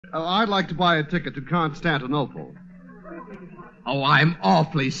I'd like to buy a ticket to Constantinople. Oh, I'm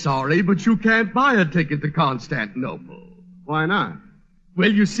awfully sorry, but you can't buy a ticket to Constantinople. Why not?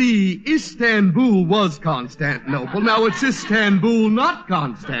 Well, you see, Istanbul was Constantinople. Now it's Istanbul, not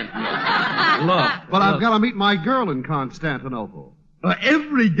Constantinople. But I've got to meet my girl in Constantinople.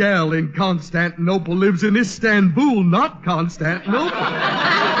 Every gal in Constantinople lives in Istanbul, not Constantinople.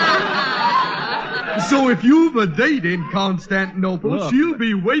 So if you've a date in Constantinople, she'll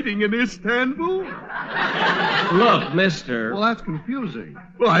be waiting in Istanbul. Look, mister. Well, that's confusing.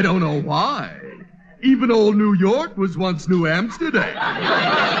 Well, I don't know why. Even old New York was once New Amsterdam.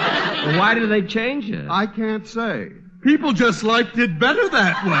 Well, why did they change it? I can't say. People just liked it better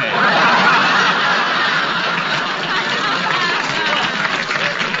that way.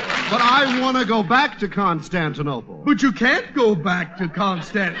 But I want to go back to Constantinople. But you can't go back to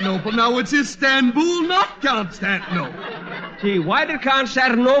Constantinople. Now it's Istanbul, not Constantinople. Gee, why did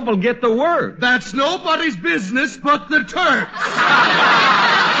Constantinople get the word? That's nobody's business but the Turks.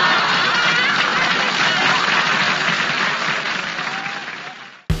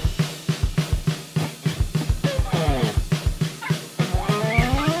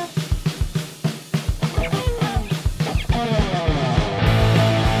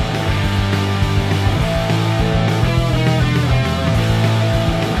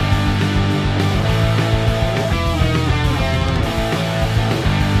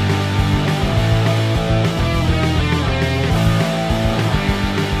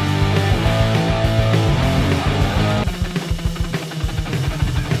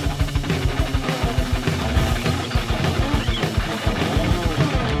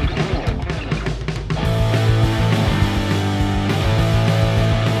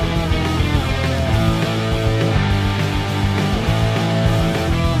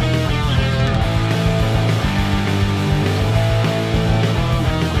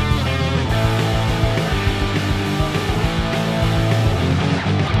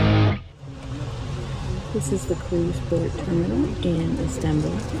 This is the cruise port terminal in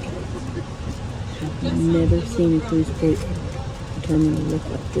Istanbul. I've never seen a cruise port terminal look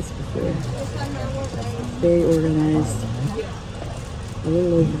like this before. Very organized. A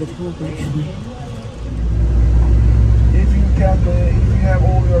little over the top, actually. If you have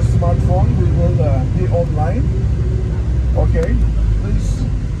all your smartphone, we will be online. Okay, please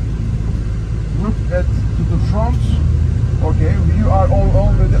look to the front. Okay, you are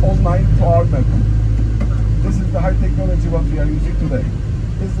already online to our map. This is the high technology what we are using today.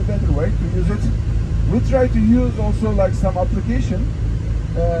 This is a better way to use it. We try to use also like some application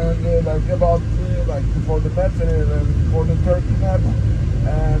and like about like for the map, for the Turkey map,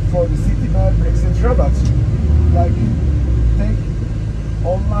 and for the city map, etc. But like take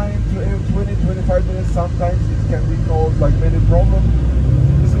online to 20-25 minutes. Sometimes it can be caused like many problems.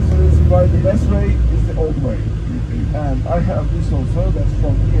 This is the reason why the best way is the old way. And I have this also. That's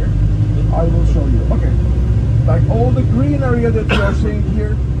from here. I will show you. Okay. Like all the green area that you are seeing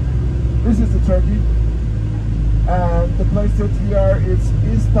here, this is the Turkey. And the place that we are, it's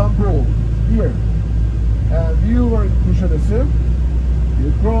Istanbul, here. And you were in Kuşadası.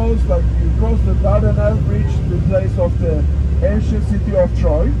 You cross the Dardanelles Bridge, the place of the ancient city of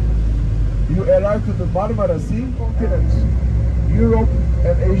Troy. You arrive to the Marmara Sea continents, Europe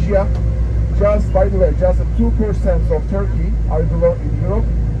and Asia. Just, by the way, just 2% of Turkey are below in Europe.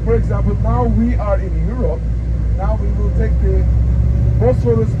 For example, now we are in Europe. Now we will take the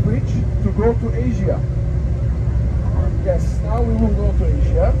Bosphorus Bridge to go to Asia. Yes, now we will go to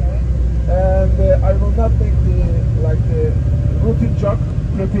Asia. And I will not make the routine job,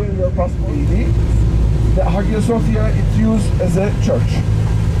 prepare your passport. The Hagia Sophia is used as a church.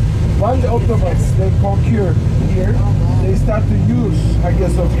 When the Ottomans, they conquered here, they start to use Hagia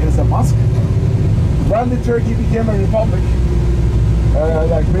Sophia as a mosque. When the Turkey became a republic,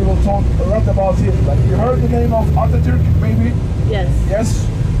 like we will talk a lot about him. Like you heard the name of Atatürk, maybe? Yes. Yes.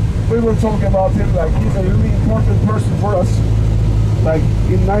 We will talk about him. Like he's a really important person for us. Like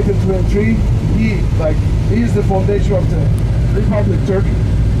in 1923, he is the foundation of the Republic Turkey.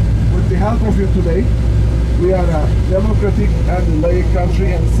 With the help of you today, we are a democratic and laic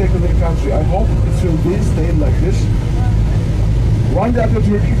country and secular country. I hope it will be staying like this. One day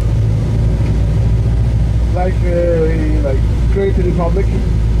Atatürk, like create a republic.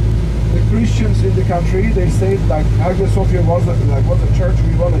 The Christians in the country, they say like Hagia Sophia was a church.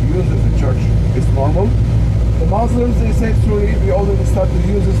 We want to use it as a church. It's normal. The Muslims, they said, sorry, we already started to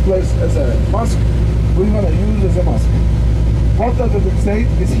use this place as a mosque. We want to use it as a mosque. What does it say?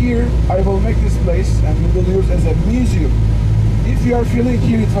 Is here, I will make this place and we will use as a museum. If you are feeling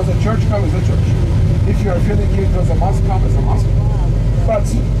here it was a church, come as a church. If you are feeling here it was a mosque, come as a mosque. but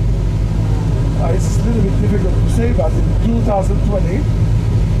it's a little bit difficult to say, but in 2020,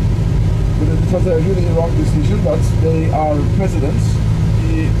 it was a really wrong decision, but they are presidents.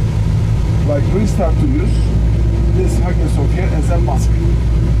 He like restart to use this Hagia Sophia as a mosque.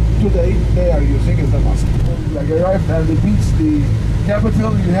 Today they are using as a mosque. Like arrived and they reached the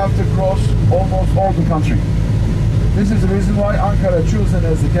capital, you have to cross almost all the country. This is the reason why Ankara chosen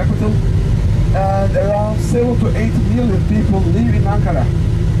as the capital, and around 7 to 8 million people live in Ankara.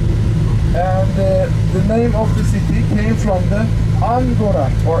 And the name of the city came from the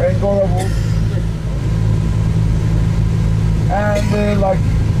Angora or Angora wolf. And like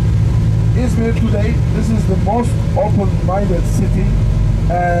Izmir today, this is the most open-minded city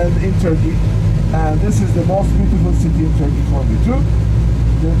and in Turkey, and this is the most beautiful city in Turkey for me too.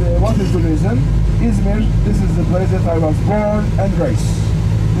 What is the reason? Izmir, this is the place that I was born and raised.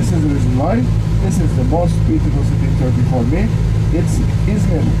 This is the reason why. This is the most beautiful city in Turkey for me. It's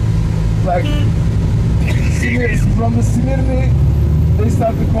Izmir. Like from the Smirni, they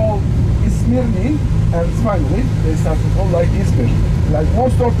start to call Izmirni, and finally they start to call like Izmir. Like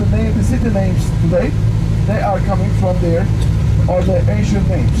most of the city names today, they are coming from there, or the ancient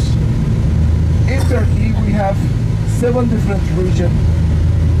names. In Turkey we have 7 different regions,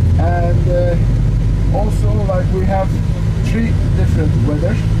 and also like we have 3 different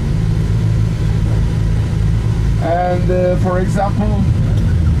weather. And for example,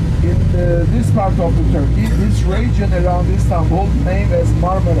 in this part of the Turkey, this region around Istanbul, named as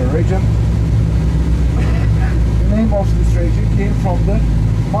Marmara region, the name of this region came from the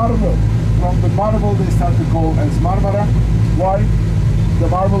marble. From the marble they start to call as Marmara. Why? The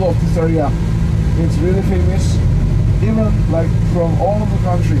marble of this area, it's really famous. Even like from all the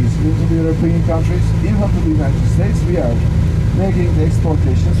countries, into the European countries, even to the United States, we are making the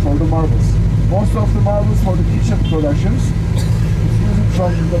exportations for the marbles. Most of the marbles for the kitchen productions,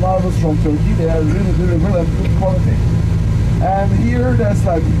 from the marbles from Turkey, they are really durable and good quality. And here, that's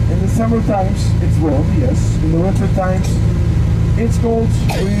like in the summer times it's warm, yes. In the winter times it's cold.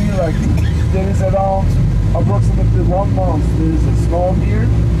 There is around approximately 1 month there is a snow here.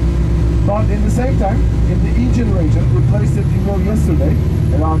 But in the same time, in the Aegean region, we placed it yesterday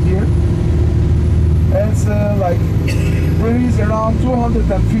around here. It's like there is around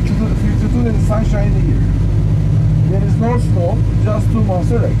 252 days sunshine a year. There is no snow, just 2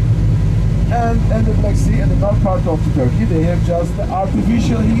 months of rain. And in the Black Sea and the north part of the Turkey, they have just the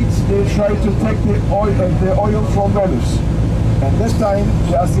artificial heat. They try to take the oil from the olives. And this time,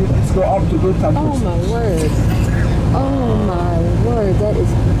 just it's go up to good temperatures. Oh my word! Oh my word! That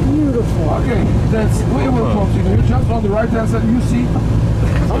is beautiful. Okay, we will continue. Just on the right hand side, you see.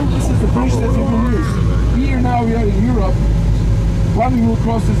 This is the bridge that we will use. Here now we are in Europe. When we will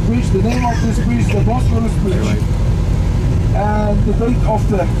cross this bridge, the name of this bridge is the Bosphorus Bridge. And the date of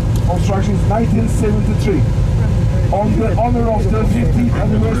the construction is 1973. On the honor of the 15th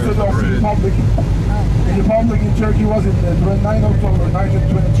anniversary of the Republic. The Republic in Turkey was in 29 October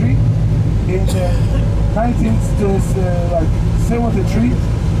 1923. In 1973,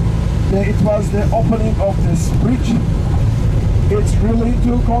 it was the opening of this bridge. It's really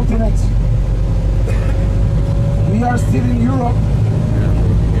 2 continents. We are still in Europe.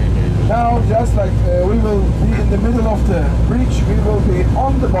 Now, just like we will be in the middle of the bridge, we will be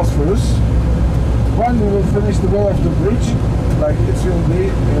on the Bosphorus. When we will finish the way of the bridge, like it will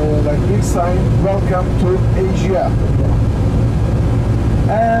be like big sign, welcome to Asia.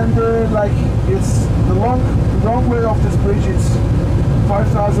 And like it's the long way of this bridge, it's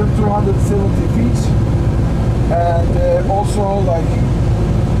 5,270 feet. And also like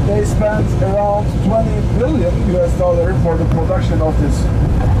they spent around $20 billion for the production of this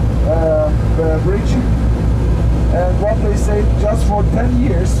bridge. And what they say, just for 10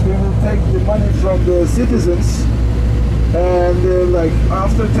 years we will take the money from the citizens, and like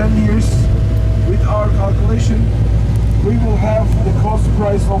after 10 years, with our calculation, we will have the cost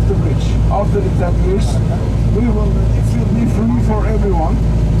price of the bridge. After the 10 years, it will be free for everyone.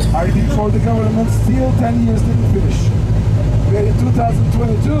 I think for the government, still 10 years didn't finish. We're in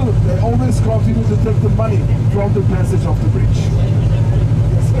 2022, they always continue to take the money from the passage of the bridge.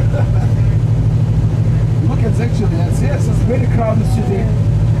 Look at actually, yes, it's a very crowded city,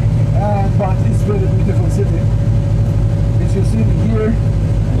 but it's a very beautiful city. As you see here,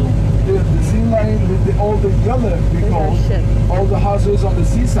 the sea line with all the yellow, we call all the houses on the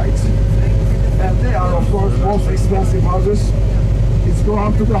seaside. And they are, of course, most expensive houses. It's go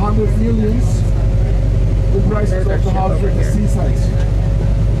up to the 100 millions, the prices of the houses at the seaside.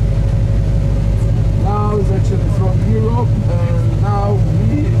 Now it's actually from Europe, and now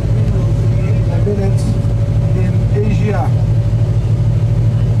we will be in a minute in Asia.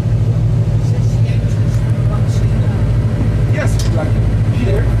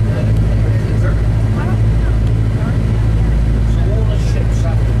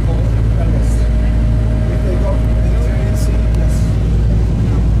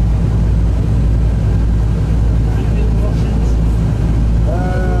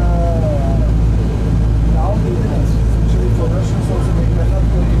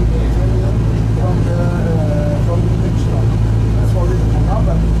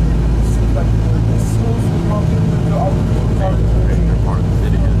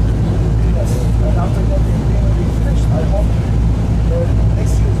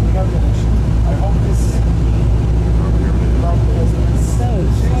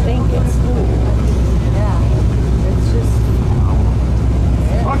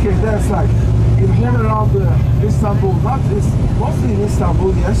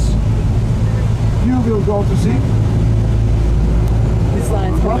 going to see? This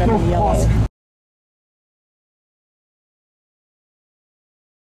line's coming up in yellow.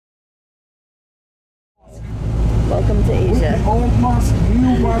 Welcome to With Asia. the old mosque,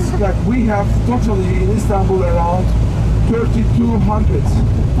 new mosque that we have totally in Istanbul around 3,200.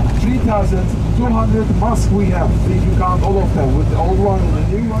 3,200 mosques we have, if you count all of them. With the old one and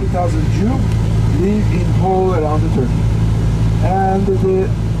the new one, 3,000 Jews live in whole around the Turkey. And the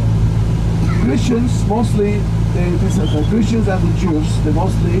Christians, mostly, the Christians and the Jews, they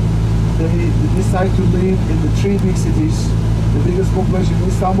decide to live in the three big cities. The biggest population in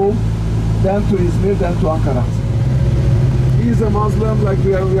Istanbul, then to Izmir, then to Ankara. He is a Muslim, like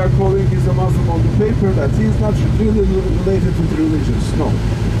we are calling, he's a Muslim on the paper, that he is not really related to the religions, no.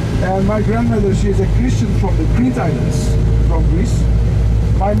 And my grandmother, she is a Christian from the Crete Islands, from Greece.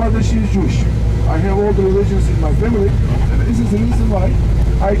 My mother, she is Jewish. I have all the religions in my family, and this is the reason why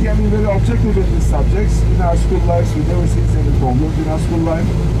I can be very objective in these subjects. In our school lives, we never see any problems in our school life,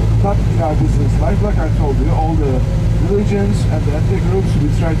 not in our business life. Like I told you, all the religions and the ethnic groups, we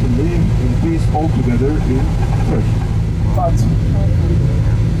try to live in peace all together in Turkey. But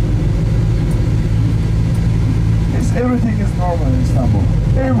everything is normal in Istanbul.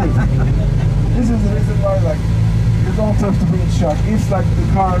 Everything. This is the reason why, like, you don't have to be in shock. It's like the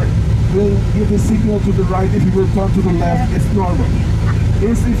car will give the signal to the right, if you will turn to the left, it's normal.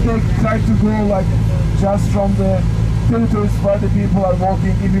 It's if they try to go like just from the territories where the people are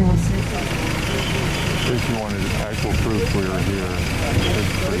walking, if you will see. If you wanted actual proof we were here,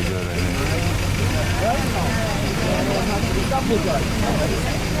 it's pretty good, I think.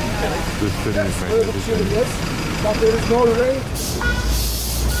 This city is magnificent. But there is no rain.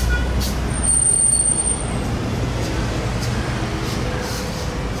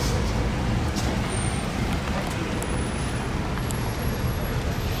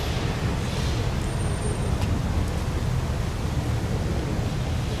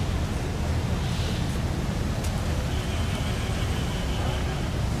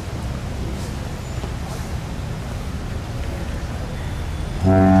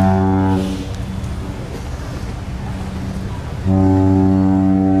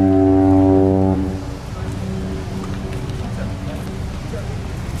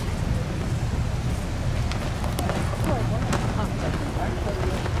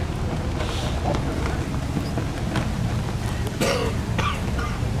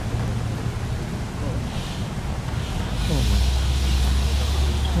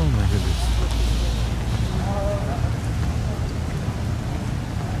 Oh my goodness.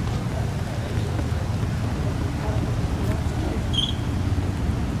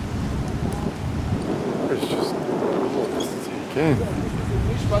 It's just again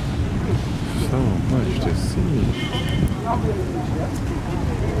so much to see.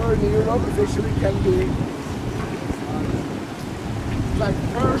 Or in Europe, it actually can be like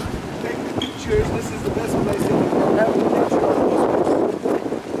first take the pictures. This is the best place you can have the picture of those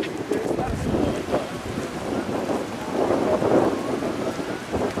pictures. There's not a single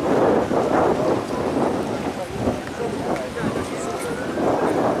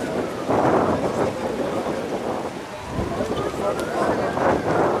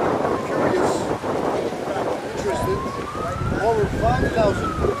over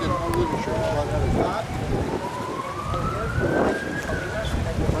 5,000 put in on literature.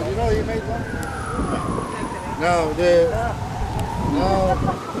 But you know he made one? No,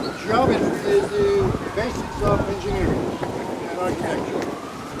 geometry is the basics of engineering and architecture.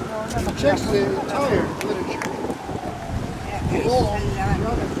 It checks the entire literature. All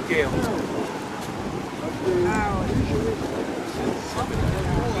scale.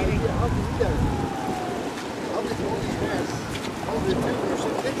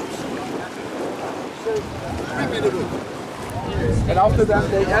 And after that,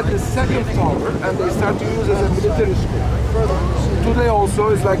 they add the second tower and they start to use as a military school. Today also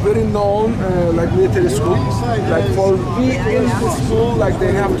is like very known, like military school. Like for me in the school, like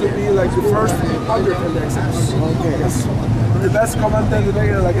they have to be like the first 100 in the exams. Okay. Yes. The best commander,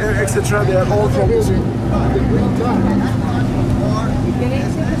 like etc. They are all from this.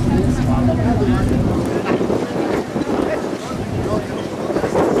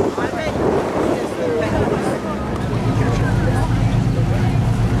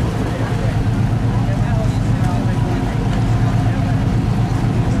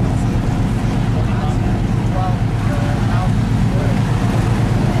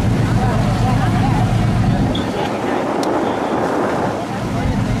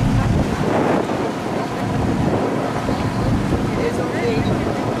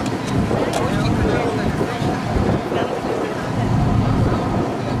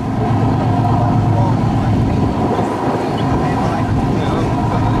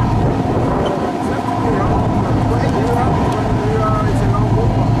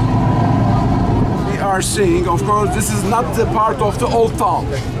 are seeing, of course, this is not the part of the old town.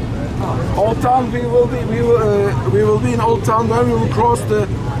 Old town, we will be in Old Town when we will cross the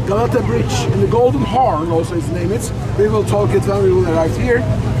Galata Bridge in the Golden Horn, also its name is. We will talk it when we will arrive here.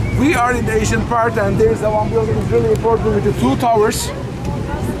 We are in the Asian part, and there is the one building is really important with the two towers.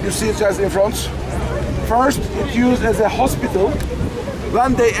 You see it just in front. First, it's used as a hospital.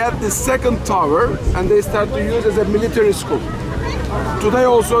 Then they add the second tower, and they start to use as a military school. Today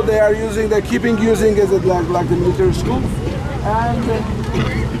also they are using, they're keeping using as a like the military school. And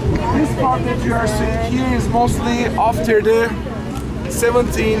this part that you are seeing here is mostly after the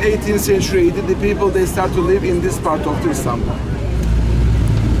 17th, 18th century. The people, they start to live in this part of Istanbul.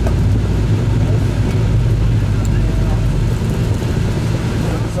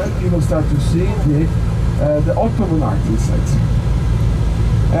 You will start to see the Ottoman art inside.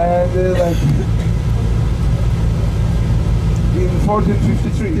 And like in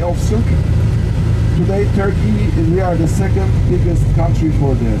 1453 of silk. Today Turkey, we are the second biggest country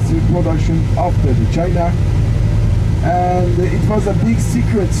for the silk production after China. And it was a big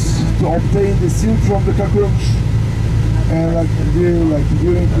secret to obtain the silk from the cockroach. And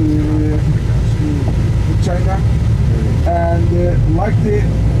during China. And like the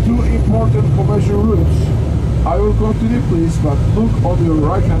two important commercial routes, I will continue please, but look on your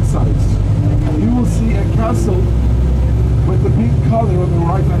right hand side. You will see a castle with the pink color on the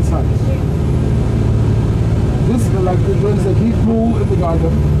right hand side. This is like there is a big pool in the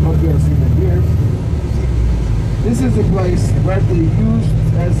garden, what we are seeing here. This is the place where they used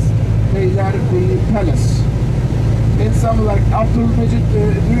as the palace. In some like Abdülmecit,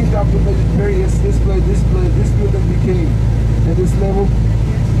 during the Abdülmecit periods, this building became at this level.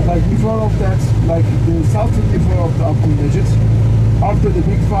 Like before of that, like the Sultan before of the Abdülmecit, after the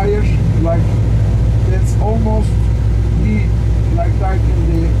big fire, like that's almost he like died in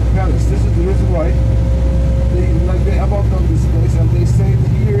the palace. This is the reason why they abandoned this place, and they said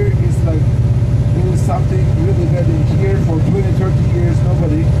here is like there is something really bad in here. For 20-30 years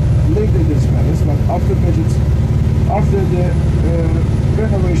nobody lived in this palace, but after the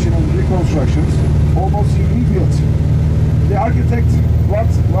renovation and reconstructions, almost he rebuilt. The architect was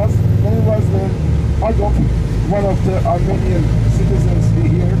the Agop, one of the Armenian citizens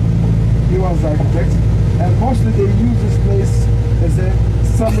here. He was the architect, and mostly they use this place as a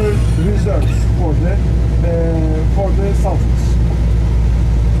summer resort for the Sultans.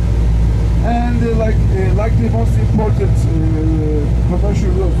 And like the most important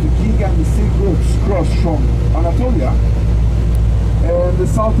commercial route, the King and the Silk routes cross from Anatolia, and the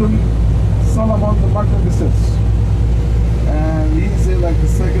Sultan Solomon the Magnificent. And he's like the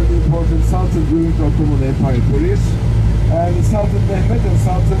second important Sultan during the Ottoman Empire period. And Sultan Mehmet and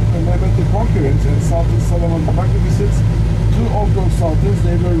Sultan Mehmet the Conqueror and Sultan Solomon the Magnificent, two of those sultans,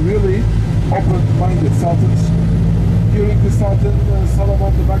 they were really open-minded sultans. During the Sultan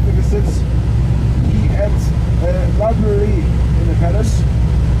Solomon the Magnificent, he had a library in the palace,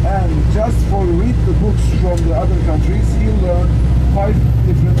 and just for read the books from the other countries, he learned 5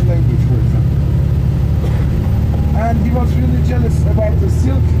 different languages, for example. And he was really jealous about the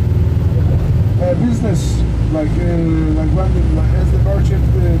silk business, like when as the merchant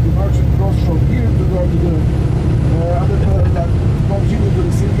crossed from here to go to the continue to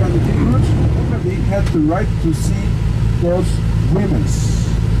the silk and the tea route, he had the right to see those women.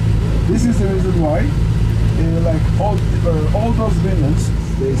 This is the reason why, like all those women,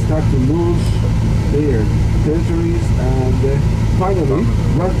 they start to lose their territories, and finally,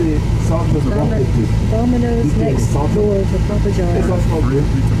 when the Sultan Domino's next door to Papa John's.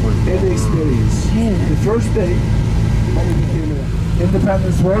 Any experience. Yeah. The first day when it became an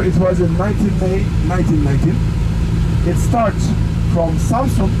independence war, it was in 19 May 1919. It starts from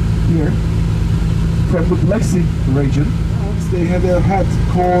Samsun here, from the Black Sea region. They had a hat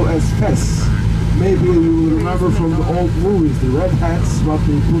called as Fes. Maybe you will remember from the old movies, the red hats, what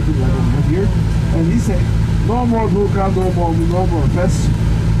they put in like a hat here. And he said, no more burqa, no more Fes,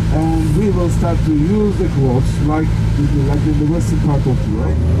 and we will start to use the clothes like in the western part of the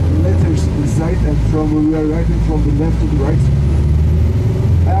world. Letters inside, and we are writing from the left to the right.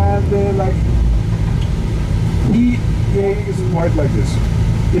 And he is quite like this.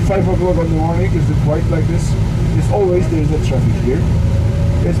 If 5 o'clock in the morning is quite like this, it's always there is a traffic here.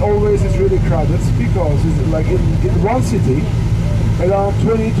 It's really crowded, because it's like in one city, around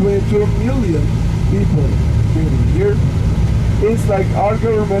 20-22 million people living here. It's like our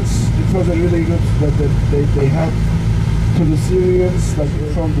governments, it was a really good that they had to the Syrians, like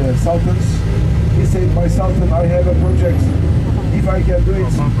from the Sultans. He said, my Sultan, I have a project. If I can do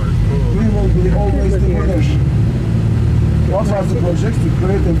it, we will be always the winners. What was the project? To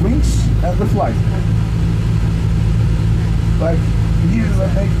create the wings and the flight. like here we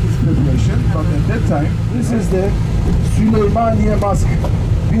make this preparation, but at that time, this is the Süleymaniye Mosque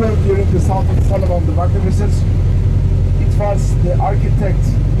built during the Sultan Solomon the Magnificent. It was the architect,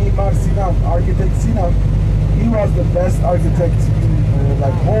 Mimar Sinan, architect Sinan. He was the best architect in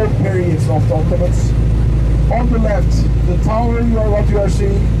like all periods of the Ottomans. On the left, the tower what you are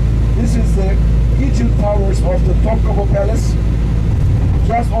seeing, this is the Egypt towers of the Topkapı Palace.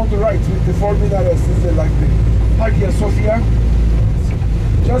 Just on the right with the four minarets, this is like the Hagia Sophia.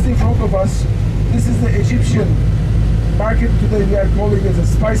 Just in front of us, this is the Egyptian market. Today we are calling it a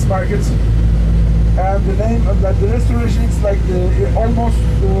spice market. And the name of the restoration is like almost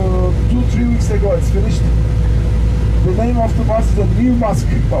 2-3 weeks ago it's finished. The name of the mosque is a new mosque.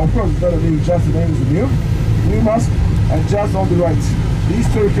 Of course, it's not a new, just the name is a new mosque. And just on the right, the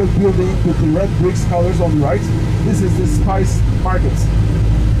historical building with the red bricks colors on the right. This is the spice market,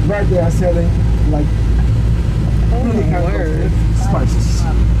 where they are selling like really kind of spices.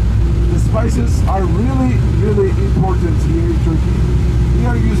 The spices are really, really important here in Turkey. We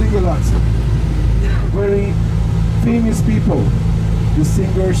are using a lot. Very famous people, the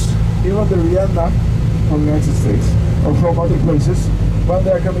singers, even the Rihanna from the United States or from other places, when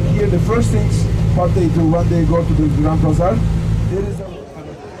they are coming here, the first things what they do when they go to the Grand Bazaar, there is a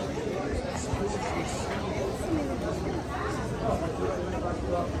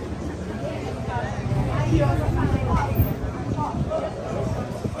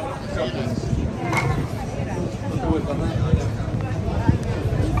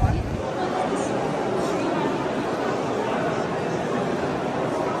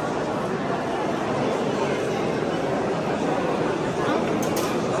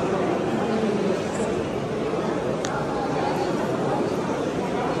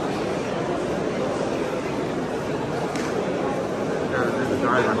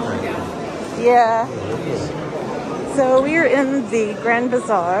Yeah. So we're in the Grand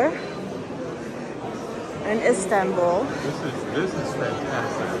Bazaar in Istanbul. This is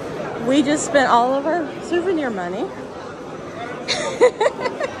fantastic. We just spent all of our souvenir money.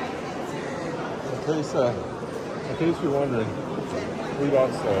 In case you're wondering, we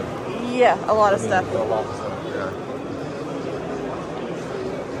bought stuff. Yeah, a lot of stuff. A lot of stuff, yeah.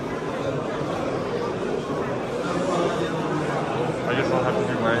 I guess I'll have to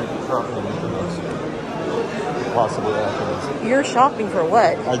do my shopping for this. Possibly afterwards. You're shopping for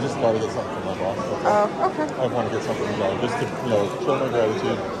what? I just gotta get something for my boss. Oh, okay. I want to get something for my just to, show my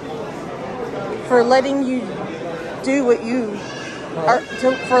gratitude. For letting you do what you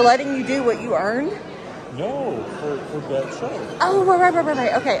for letting you do what you earned? No, for that show. Oh, right.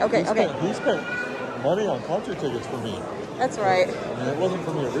 Okay. He spent money on concert tickets for me. That's right. I mean, it wasn't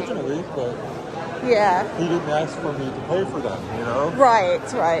for me originally, but yeah, he didn't ask for me to pay for them, Right. I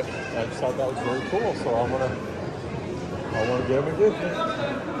just thought that was very cool, so I wanna give him a gift.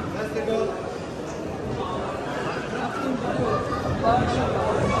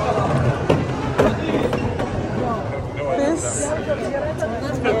 This is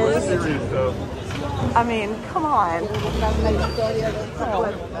Serious stuff. I mean, come on.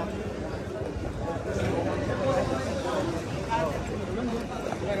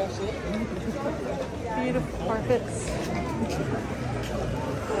 Beautiful carpets.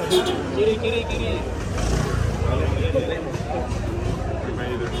 You may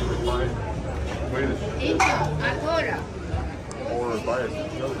either wait or buy it.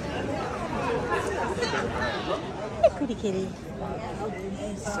 Pretty kitty.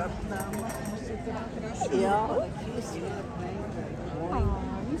 Yeah.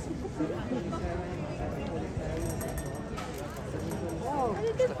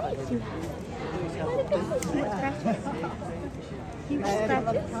 Huge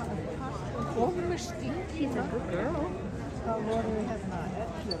scratches. She's a good girl.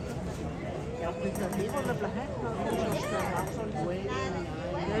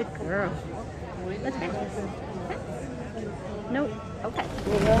 Good girl. Let's go. No. Okay.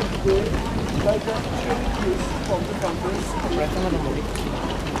 We have the like juice from the countries.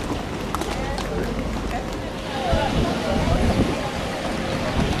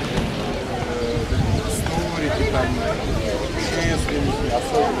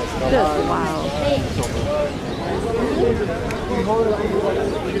 Good. Wow.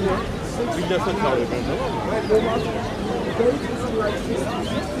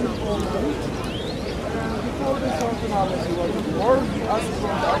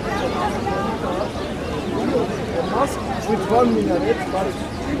 With 1 minaret,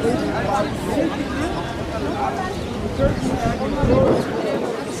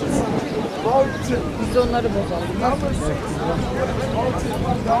 Biz onları bozalım.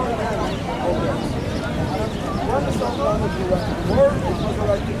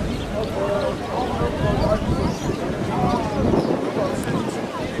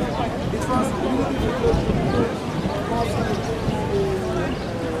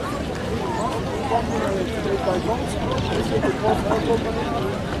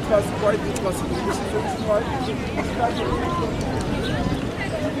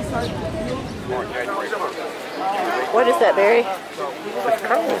 What is that, Barry?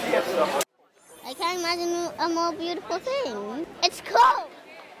 I can't imagine a more beautiful thing. It's cold.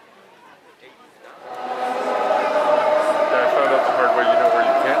 Yeah, I found out the hard way. You know where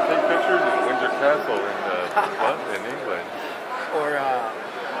you can't take pictures is Windsor Castle in England. Or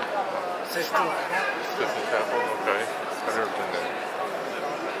Sistine Sistine Chapel. Okay, I've never been there.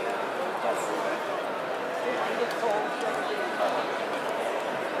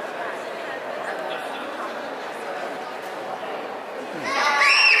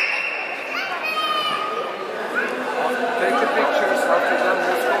 Take the pictures after that.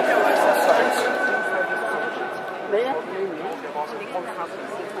 Let's go to the sites.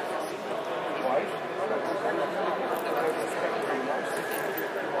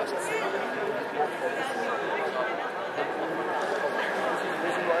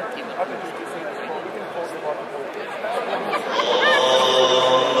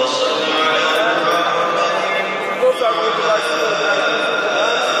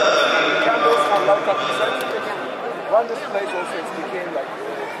 One display also it became like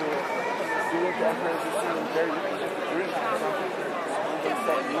during the conferences very during something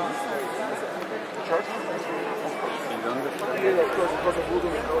church. Yeah, because it was a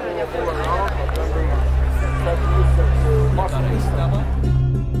building all around, but then they started to use Istanbul.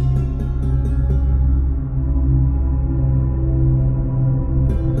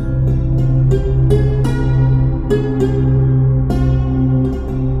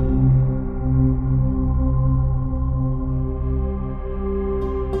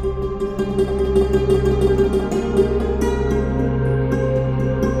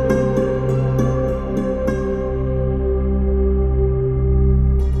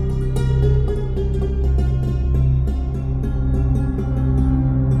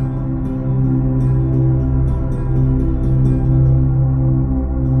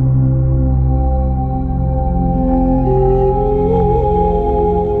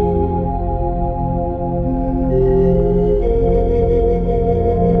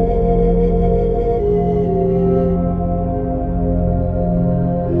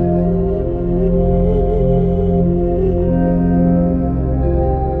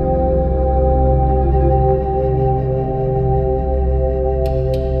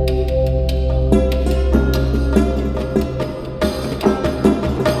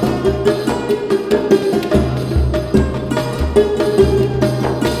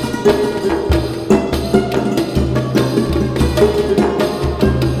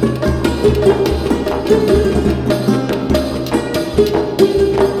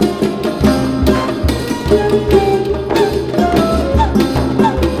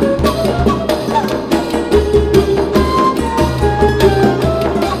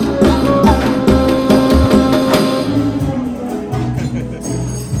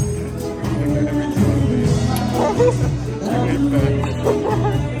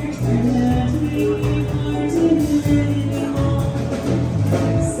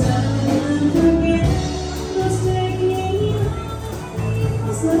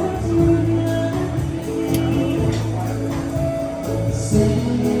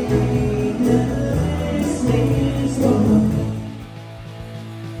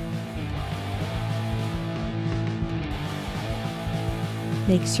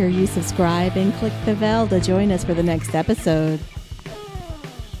 Make sure you subscribe and click the bell to join us for the next episode.